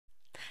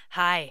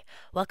Hi,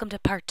 welcome to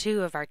part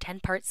 2 of our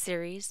 10-part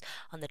series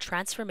on the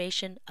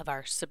transformation of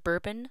our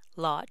suburban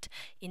lot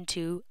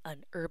into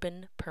an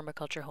urban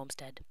permaculture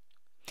homestead.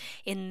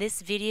 In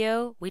this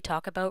video, we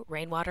talk about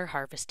rainwater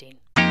harvesting.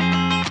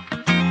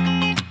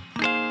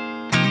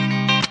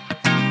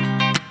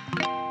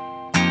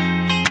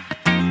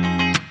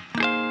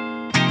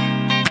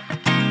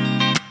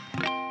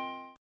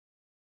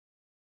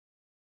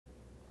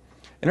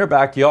 In our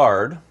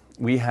backyard,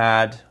 we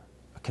had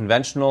a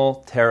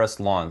conventional terrace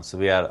lawn. So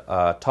we had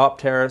a top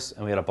terrace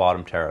and we had a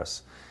bottom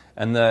terrace.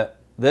 And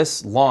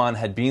this lawn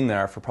had been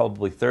there for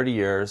probably 30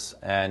 years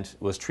and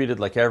was treated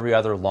like every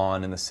other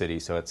lawn in the city.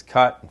 So it's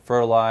cut and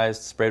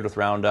fertilized, sprayed with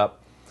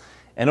Roundup.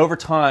 And over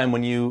time,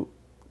 when you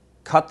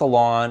cut the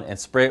lawn and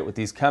spray it with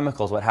these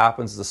chemicals, what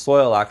happens is the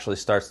soil actually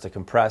starts to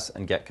compress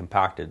and get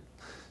compacted.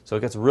 So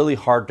it gets really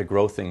hard to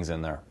grow things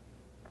in there.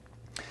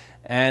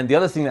 And the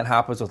other thing that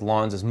happens with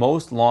lawns is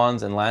most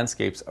lawns and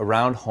landscapes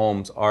around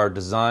homes are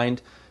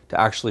designed to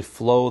actually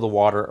flow the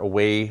water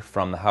away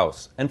from the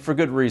house, and for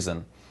good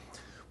reason.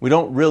 We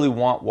don't really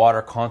want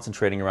water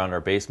concentrating around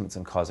our basements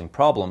and causing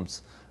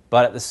problems,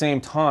 but at the same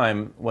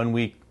time, when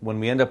we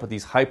end up with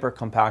these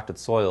hyper-compacted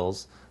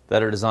soils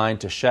that are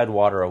designed to shed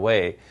water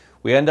away,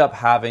 we end up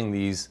having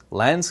these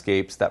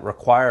landscapes that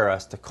require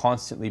us to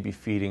constantly be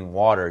feeding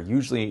water,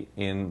 usually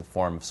in the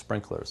form of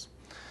sprinklers.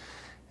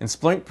 And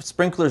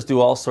sprinklers do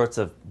all sorts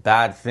of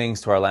bad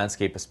things to our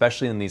landscape,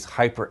 especially in these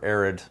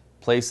hyper-arid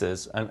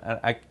places. And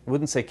I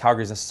wouldn't say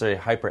Calgary is necessarily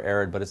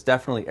hyper-arid, but it's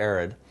definitely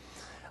arid.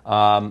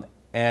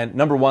 And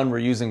number one, we're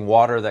using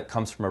water that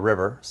comes from a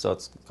river, so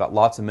it's got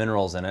lots of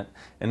minerals in it.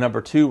 And number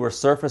two, we're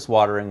surface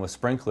watering with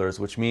sprinklers,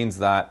 which means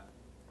that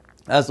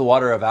as the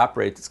water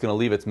evaporates, it's going to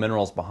leave its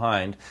minerals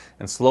behind,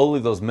 and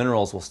slowly those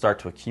minerals will start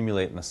to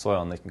accumulate in the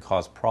soil, and they can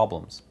cause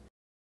problems.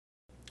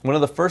 One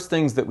of the first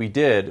things that we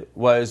did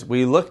was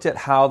we looked at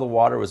how the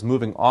water was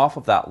moving off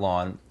of that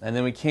lawn, and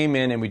then we came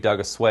in and we dug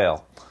a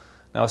swale.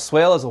 Now, a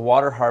swale is a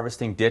water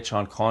harvesting ditch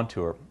on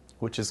contour,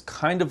 which is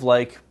kind of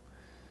like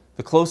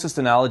the closest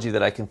analogy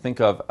that I can think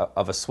of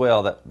a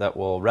swale that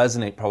will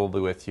resonate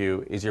probably with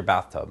you is your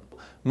bathtub.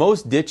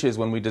 Most ditches,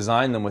 when we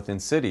design them within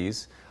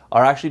cities,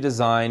 are actually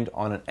designed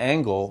on an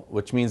angle,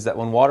 which means that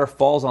when water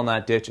falls on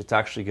that ditch, it's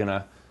actually going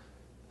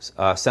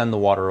to send the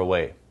water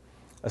away.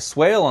 A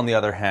swale, on the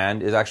other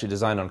hand, is actually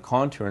designed on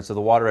contour, and so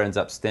the water ends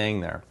up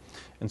staying there.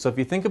 And so if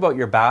you think about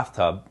your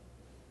bathtub,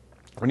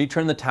 when you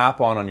turn the tap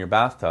on your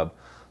bathtub,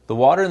 the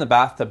water in the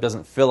bathtub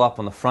doesn't fill up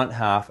on the front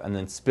half and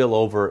then spill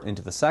over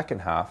into the second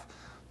half.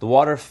 The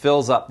water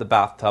fills up the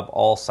bathtub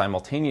all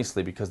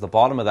simultaneously because the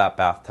bottom of that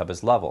bathtub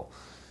is level.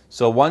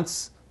 So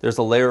once there's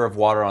a layer of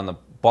water on the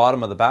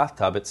bottom of the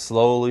bathtub, it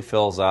slowly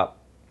fills up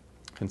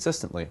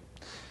consistently.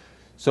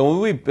 So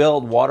when we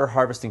build water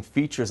harvesting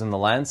features in the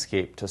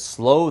landscape to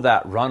slow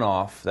that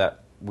runoff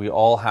that we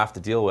all have to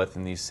deal with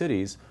in these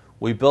cities,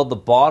 we build the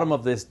bottom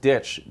of this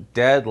ditch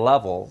dead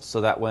level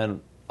so that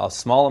when a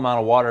small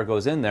amount of water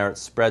goes in there, it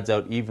spreads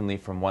out evenly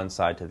from one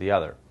side to the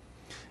other.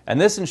 And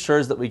this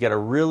ensures that we get a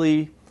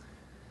really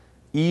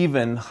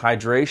even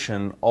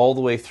hydration all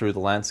the way through the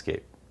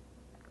landscape.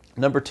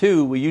 Number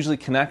two, we usually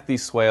connect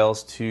these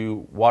swales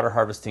to water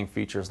harvesting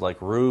features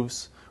like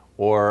roofs,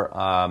 or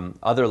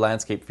other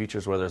landscape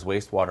features where there's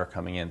wastewater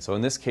coming in. So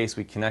in this case,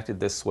 we connected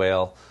this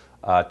swale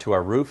to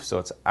our roof, so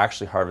it's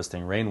actually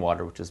harvesting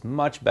rainwater, which is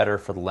much better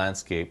for the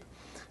landscape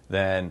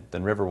than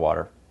river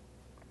water.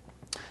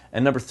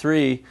 And number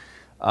three,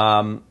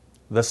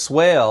 the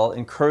swale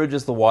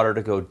encourages the water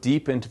to go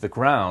deep into the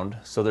ground,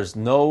 so there's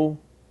no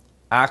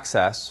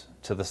access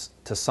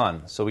to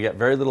sun. So we get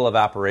very little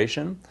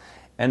evaporation.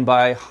 And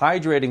by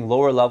hydrating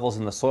lower levels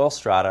in the soil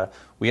strata,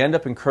 we end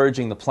up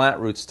encouraging the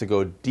plant roots to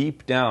go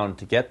deep down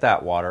to get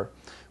that water,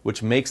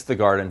 which makes the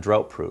garden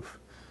drought-proof.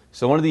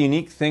 So one of the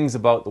unique things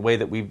about the way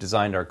that we've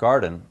designed our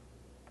garden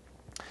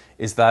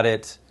is that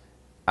it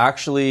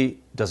actually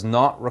does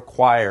not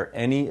require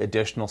any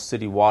additional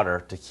city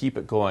water to keep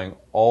it going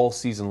all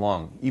season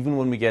long, even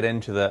when we get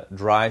into the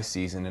dry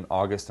season in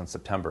August and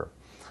September.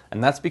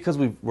 And that's because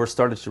we've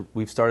started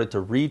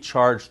to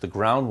recharge the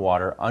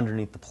groundwater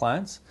underneath the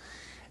plants.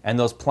 And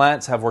those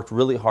plants have worked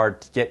really hard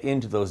to get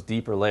into those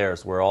deeper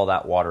layers where all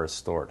that water is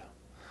stored.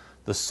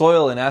 The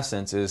soil, in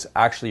essence, is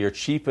actually your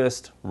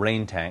cheapest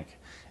rain tank,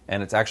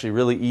 and it's actually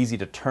really easy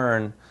to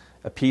turn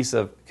a piece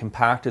of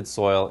compacted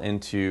soil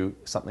into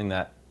something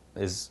that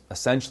is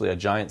essentially a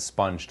giant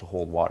sponge to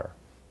hold water.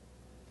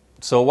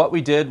 So what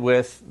we did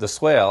with the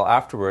swale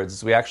afterwards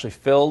is we actually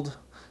filled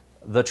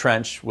the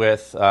trench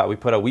with, we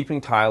put a weeping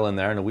tile in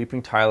there, and a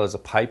weeping tile is a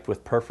pipe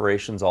with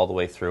perforations all the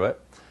way through it,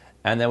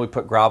 and then we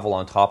put gravel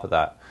on top of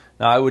that.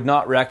 Now, I would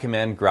not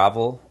recommend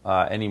gravel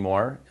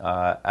anymore,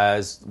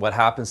 as what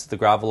happens to the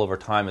gravel over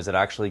time is it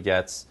actually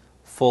gets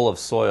full of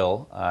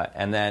soil,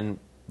 and then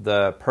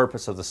the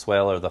purpose of the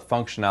swale or the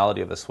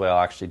functionality of the swale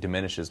actually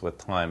diminishes with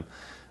time.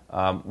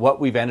 What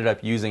we've ended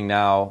up using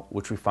now,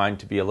 which we find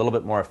to be a little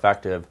bit more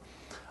effective,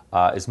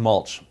 is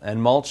mulch.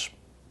 And mulch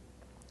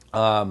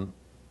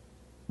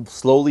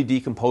slowly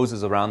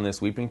decomposes around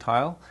this weeping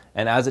tile,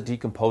 and as it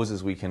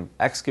decomposes, we can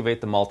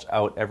excavate the mulch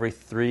out every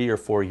 3 or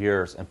 4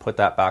 years and put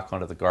that back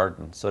onto the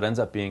garden. So it ends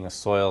up being a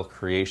soil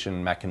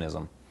creation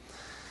mechanism.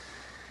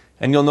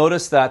 And you'll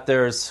notice that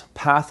there's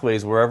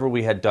pathways wherever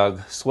we had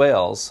dug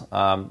swales,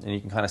 and you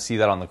can kind of see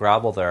that on the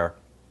gravel there.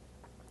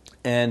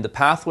 And the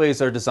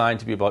pathways are designed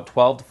to be about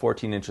 12 to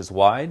 14 inches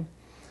wide.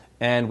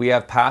 And we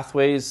have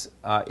pathways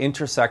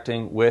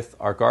intersecting with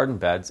our garden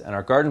beds. And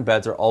our garden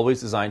beds are always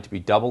designed to be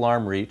double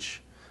arm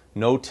reach,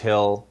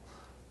 no-till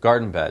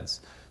garden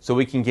beds. So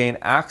we can gain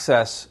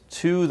access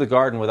to the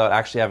garden without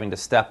actually having to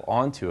step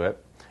onto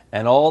it.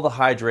 And all the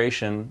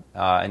hydration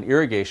and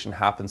irrigation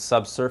happens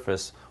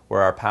subsurface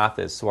where our path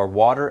is. So our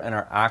water and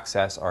our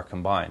access are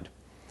combined.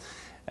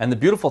 And the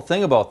beautiful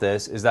thing about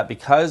this is that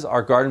because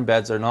our garden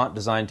beds are not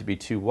designed to be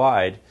too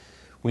wide,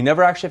 we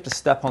never actually have to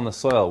step on the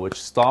soil, which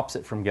stops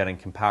it from getting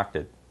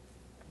compacted.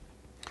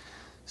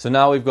 So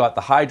now we've got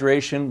the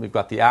hydration, we've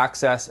got the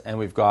access, and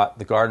we've got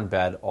the garden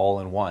bed all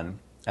in one.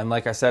 And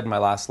like I said in my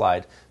last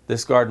slide,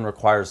 this garden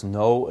requires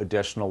no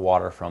additional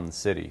water from the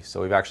city.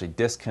 So we've actually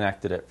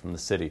disconnected it from the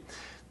city.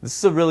 This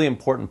is a really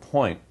important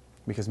point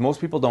because most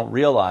people don't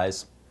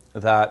realize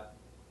that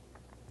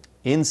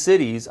in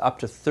cities, up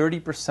to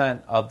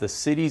 30% of the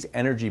city's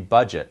energy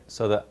budget,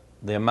 so that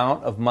the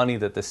amount of money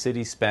that the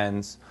city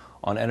spends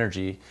on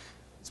energy,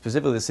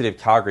 specifically the city of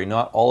Calgary,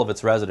 not all of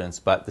its residents,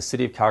 but the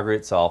city of Calgary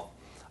itself,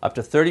 up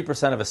to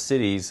 30% of a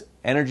city's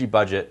energy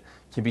budget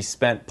can be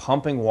spent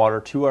pumping water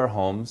to our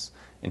homes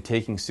and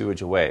taking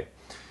sewage away.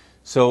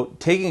 So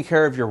taking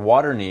care of your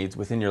water needs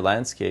within your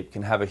landscape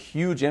can have a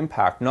huge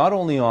impact, not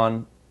only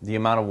on the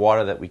amount of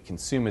water that we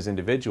consume as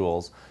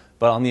individuals,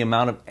 but on the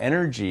amount of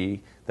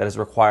energy that is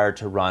required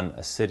to run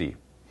a city.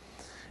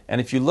 And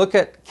if you look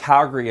at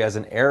Calgary as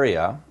an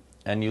area,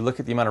 and you look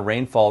at the amount of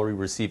rainfall we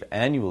receive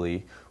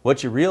annually,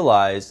 what you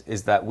realize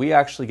is that we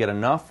actually get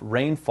enough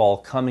rainfall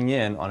coming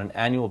in on an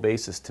annual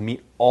basis to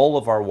meet all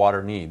of our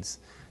water needs,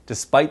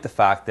 despite the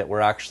fact that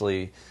we're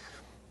actually,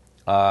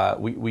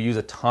 we use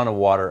a ton of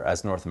water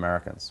as North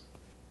Americans.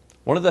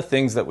 One of the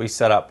things that we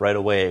set up right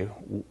away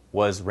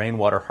was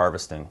rainwater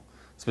harvesting,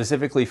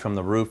 specifically from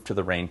the roof to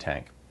the rain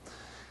tank.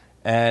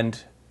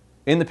 And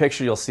in the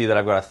picture, you'll see that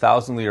I've got a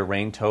 1,000-liter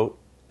rain tote,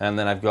 and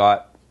then I've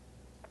got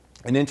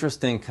an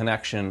interesting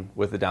connection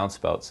with the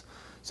downspouts.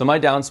 So my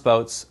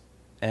downspouts,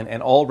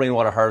 and all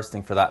rainwater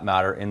harvesting for that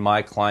matter, in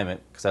my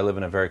climate, because I live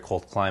in a very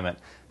cold climate,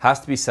 has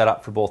to be set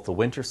up for both the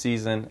winter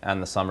season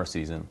and the summer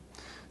season.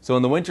 So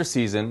in the winter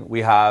season,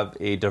 we have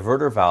a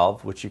diverter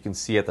valve, which you can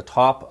see at the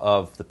top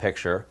of the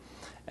picture,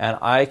 and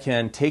I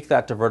can take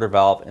that diverter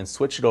valve and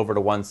switch it over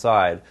to one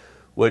side,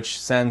 which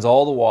sends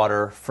all the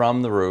water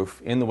from the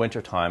roof in the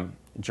wintertime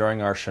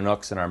during our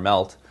Chinooks and our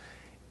melt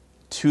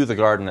to the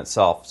garden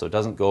itself, so it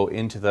doesn't go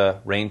into the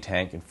rain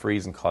tank and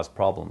freeze and cause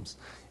problems.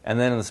 And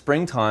then in the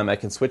springtime, I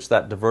can switch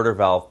that diverter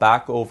valve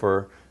back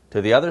over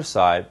to the other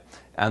side,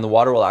 and the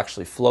water will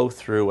actually flow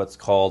through what's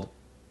called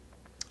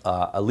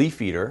a leaf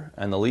feeder.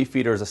 And the leaf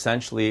feeder is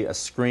essentially a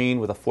screen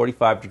with a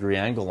 45-degree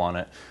angle on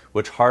it,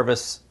 which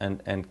harvests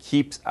and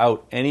keeps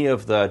out any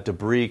of the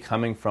debris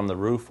coming from the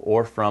roof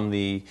or from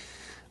the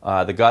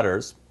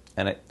gutters,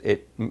 and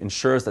it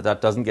ensures that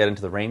that doesn't get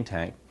into the rain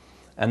tank.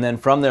 And then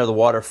from there, the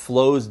water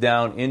flows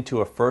down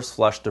into a first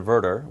flush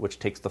diverter, which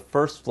takes the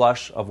first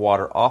flush of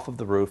water off of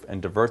the roof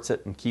and diverts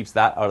it and keeps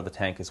that out of the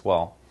tank as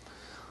well.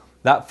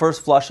 That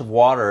first flush of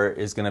water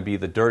is going to be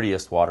the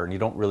dirtiest water, and you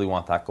don't really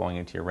want that going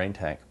into your rain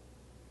tank.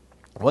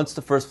 Once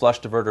the first flush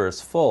diverter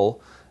is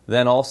full,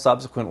 then all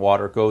subsequent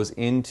water goes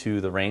into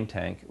the rain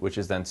tank, which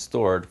is then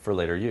stored for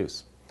later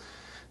use.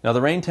 Now,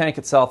 the rain tank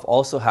itself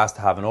also has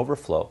to have an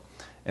overflow.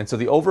 And so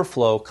the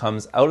overflow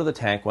comes out of the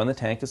tank when the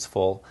tank is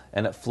full,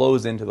 and it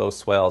flows into those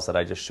swales that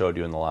I just showed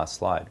you in the last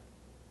slide.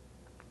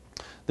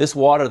 This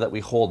water that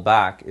we hold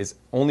back is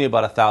only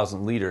about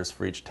 1,000 liters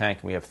for each tank,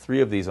 and we have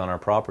 3 of these on our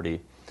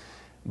property.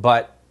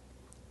 But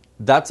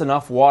that's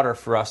enough water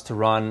for us to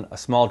run a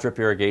small drip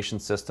irrigation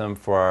system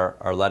for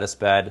our lettuce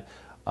bed,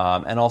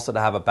 and also to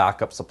have a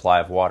backup supply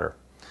of water.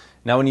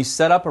 Now, when you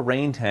set up a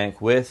rain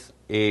tank with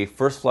a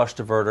first flush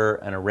diverter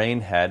and a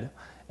rain head,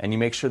 and you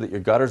make sure that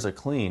your gutters are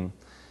clean,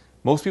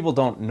 most people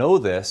don't know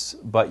this,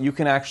 but you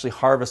can actually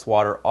harvest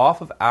water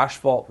off of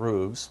asphalt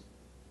roofs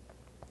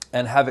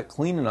and have it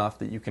clean enough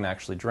that you can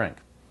actually drink.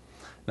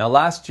 Now,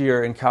 last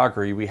year in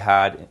Calgary, we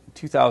had, in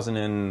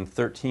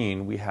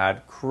 2013, we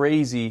had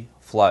crazy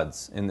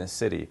floods in this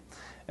city.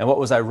 And what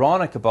was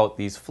ironic about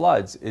these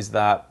floods is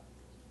that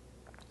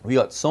we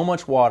got so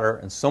much water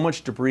and so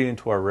much debris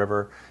into our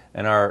river,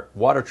 and our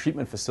water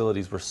treatment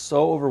facilities were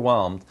so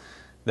overwhelmed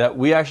that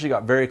we actually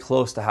got very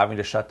close to having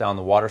to shut down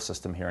the water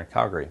system here in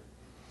Calgary.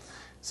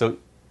 So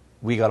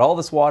we got all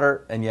this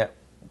water, and yet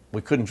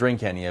we couldn't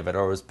drink any of it,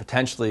 or it was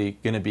potentially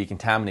going to be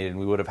contaminated, and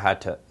we would have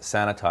had to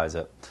sanitize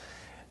it.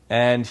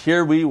 And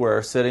here we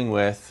were sitting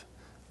with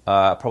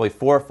probably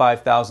 4,000 or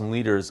 5,000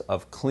 liters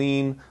of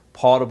clean,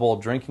 potable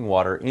drinking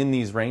water in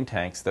these rain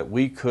tanks that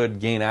we could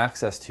gain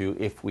access to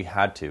if we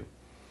had to.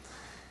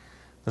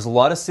 There's a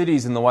lot of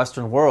cities in the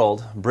Western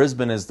world,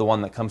 Brisbane is the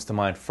one that comes to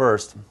mind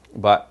first,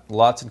 but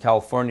lots in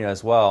California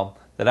as well,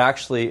 that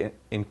actually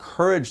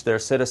encourage their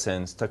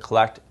citizens to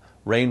collect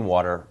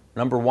rainwater.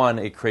 Number one,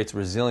 it creates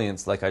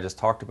resilience, like I just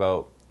talked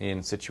about,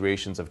 in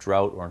situations of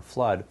drought or in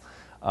flood.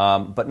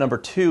 But number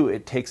two,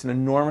 it takes an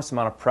enormous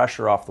amount of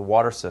pressure off the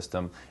water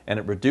system, and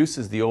it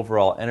reduces the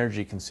overall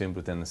energy consumed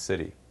within the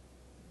city.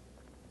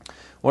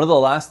 One of the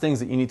last things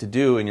that you need to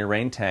do in your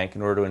rain tank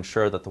in order to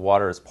ensure that the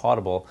water is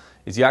potable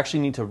is you actually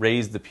need to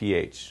raise the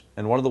pH.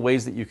 And one of the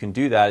ways that you can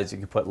do that is you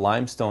can put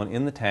limestone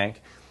in the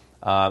tank,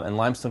 and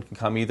limestone can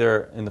come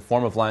either in the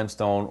form of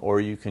limestone,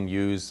 or you can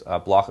use a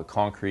block of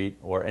concrete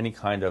or any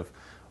kind of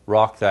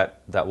rock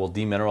that will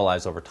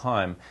demineralize over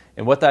time.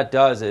 And what that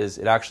does is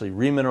it actually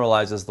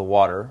remineralizes the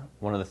water.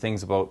 One of the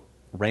things about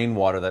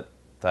rainwater that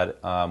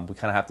we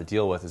kind of have to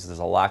deal with is there's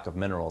a lack of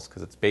minerals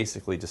because it's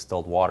basically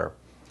distilled water.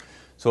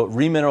 So it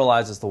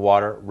remineralizes the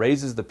water,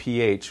 raises the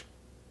pH,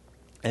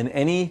 and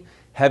any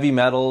heavy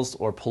metals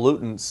or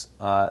pollutants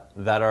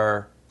that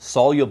are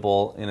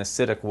soluble in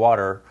acidic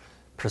water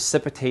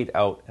precipitate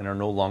out and are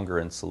no longer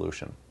in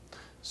solution.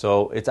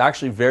 So it's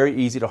actually very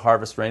easy to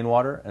harvest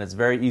rainwater, and it's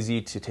very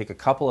easy to take a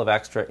couple of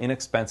extra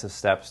inexpensive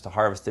steps to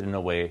harvest it in a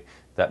way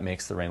that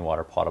makes the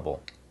rainwater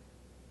potable.